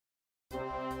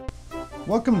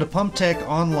Welcome to Pumptec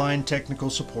Online Technical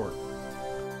Support.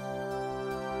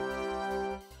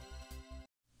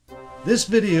 This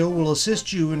video will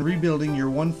assist you in rebuilding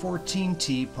your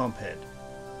 114T pump head.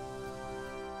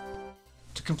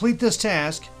 To complete this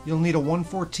task, you'll need a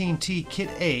 114T Kit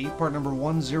A, part number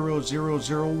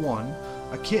 10001,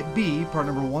 a Kit B, part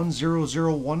number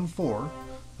 10014,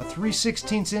 a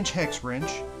 3/16 inch hex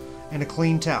wrench, and a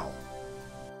clean towel.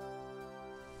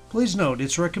 Please note,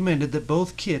 it's recommended that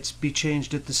both kits be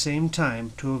changed at the same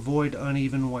time to avoid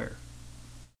uneven wear.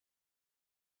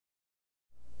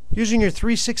 Using your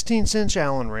 3/16 inch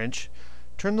Allen wrench,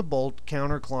 turn the bolt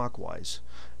counterclockwise.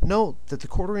 Note that the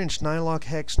 1/4 inch nylock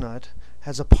hex nut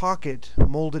has a pocket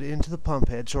molded into the pump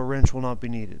head so a wrench will not be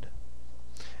needed.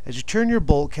 As you turn your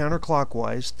bolt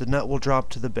counterclockwise, the nut will drop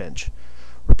to the bench.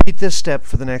 Repeat this step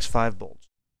for the next 5 bolts.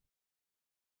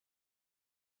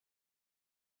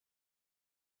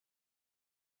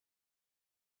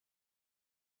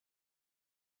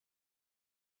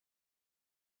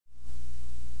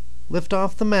 Lift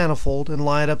off the manifold and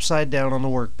lie it upside down on the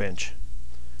workbench.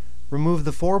 Remove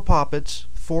the 4 poppets,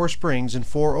 4 springs, and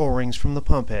 4 O-rings from the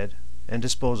pump head and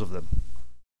dispose of them.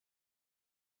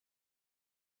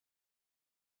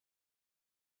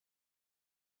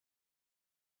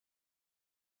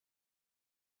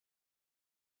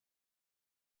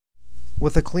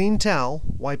 With a clean towel,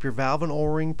 wipe your valve and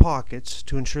O-ring pockets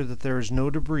to ensure that there is no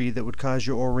debris that would cause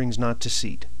your O-rings not to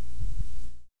seat.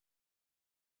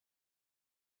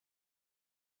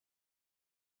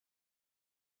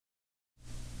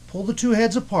 Pull the 2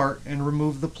 heads apart and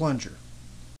remove the plunger.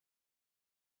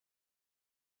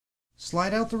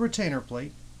 Slide out the retainer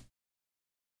plate.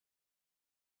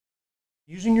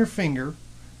 Using your finger,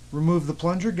 remove the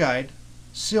plunger guide,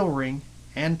 seal ring,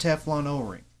 and Teflon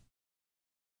O-ring.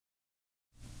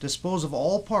 Dispose of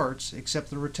all parts except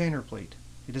the retainer plate.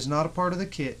 It is not a part of the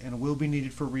kit and will be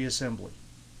needed for reassembly.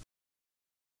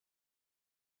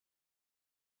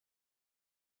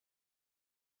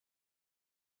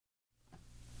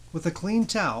 With a clean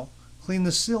towel, clean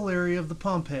the seal area of the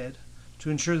pump head to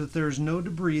ensure that there is no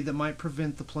debris that might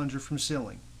prevent the plunger from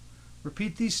sealing.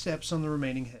 Repeat these steps on the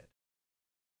remaining head.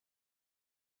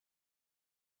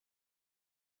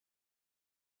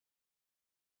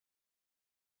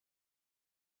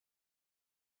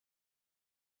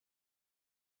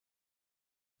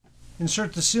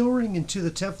 Insert the seal ring into the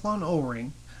Teflon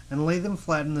O-ring and lay them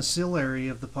flat in the seal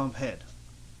area of the pump head.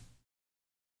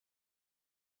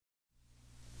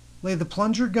 Lay the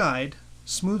plunger guide,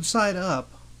 smooth side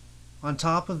up, on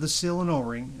top of the seal and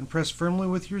O-ring and press firmly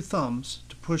with your thumbs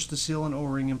to push the seal and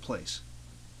O-ring in place.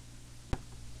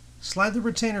 Slide the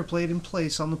retainer plate in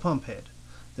place on the pump head.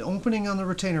 The opening on the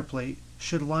retainer plate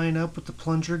should line up with the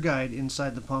plunger guide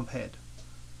inside the pump head.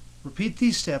 Repeat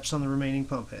these steps on the remaining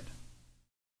pump head.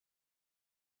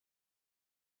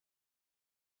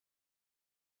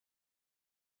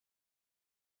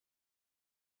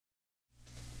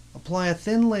 Apply a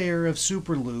thin layer of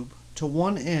super lube to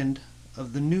one end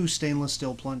of the new stainless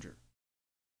steel plunger.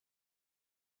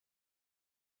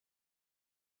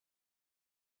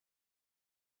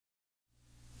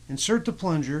 Insert the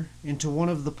plunger into one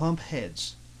of the pump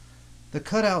heads. The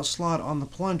cutout slot on the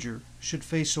plunger should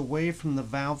face away from the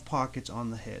valve pockets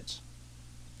on the heads.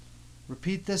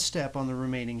 Repeat this step on the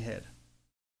remaining head.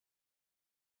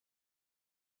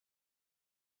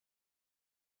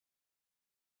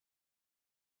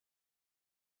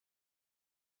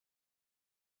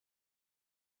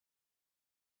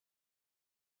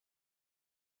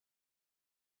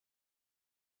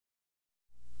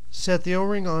 Set the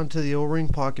O-ring onto the O-ring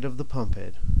pocket of the pump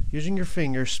head. Using your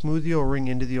finger, smooth the O-ring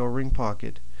into the O-ring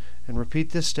pocket and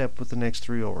repeat this step with the next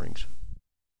 3 O-rings.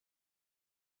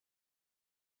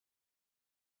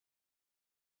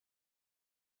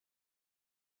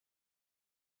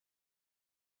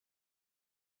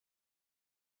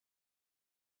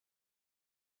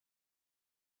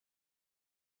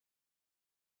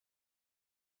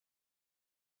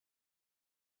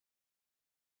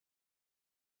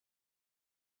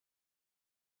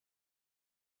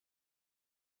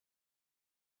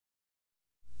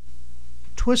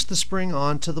 Twist the spring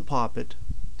onto the poppet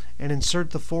and insert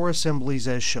the 4 assemblies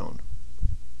as shown.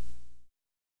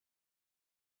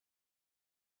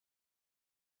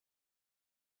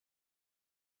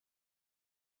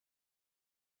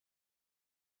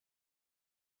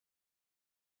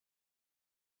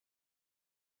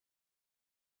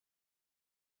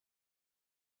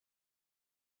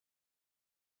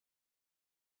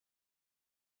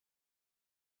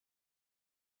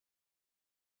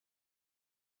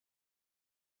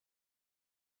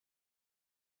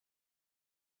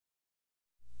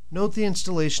 Note the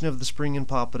installation of the spring and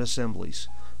poppet assemblies.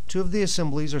 2 of the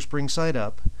assemblies are spring side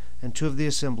up, and 2 of the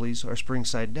assemblies are spring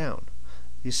side down.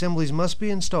 The assemblies must be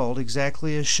installed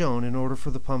exactly as shown in order for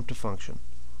the pump to function.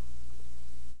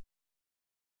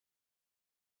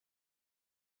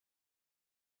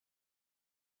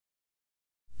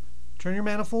 Turn your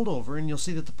manifold over and you'll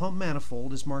see that the pump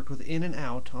manifold is marked with in and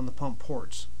out on the pump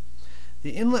ports.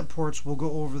 The inlet ports will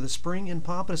go over the spring and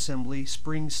poppet assembly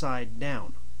spring side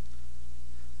down.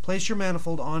 Place your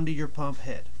manifold onto your pump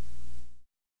head.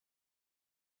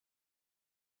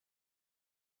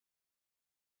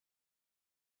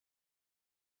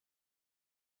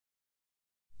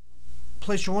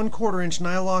 Place your 1/4 inch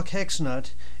nylock hex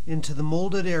nut into the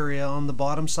molded area on the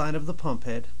bottom side of the pump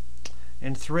head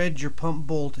and thread your pump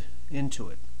bolt into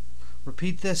it.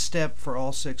 Repeat this step for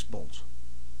all 6 bolts.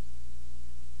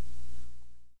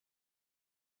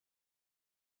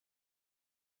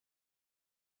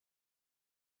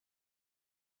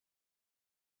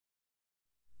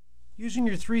 Using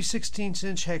your 3/16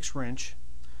 inch hex wrench,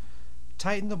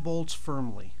 tighten the bolts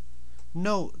firmly.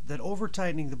 Note that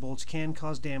over-tightening the bolts can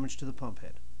cause damage to the pump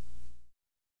head.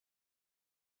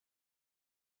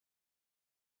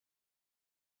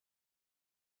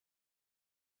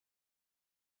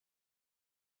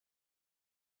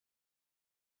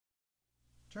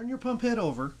 Turn your pump head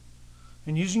over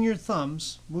and using your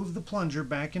thumbs, move the plunger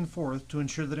back and forth to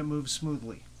ensure that it moves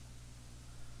smoothly.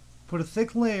 Put a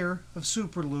thick layer of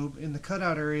super lube in the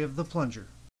cutout area of the plunger.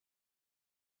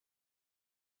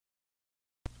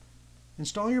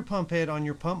 Install your pump head on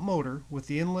your pump motor with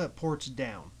the inlet ports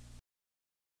down.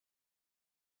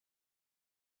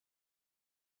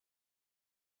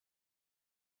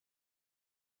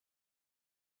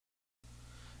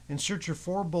 Insert your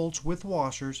 4 bolts with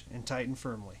washers and tighten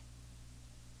firmly.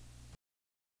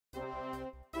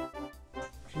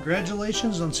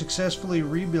 Congratulations on successfully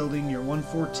rebuilding your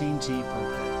 114T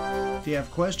pump head. If you have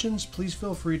questions, please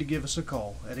feel free to give us a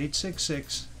call at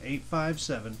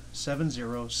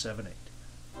 866-857-7078.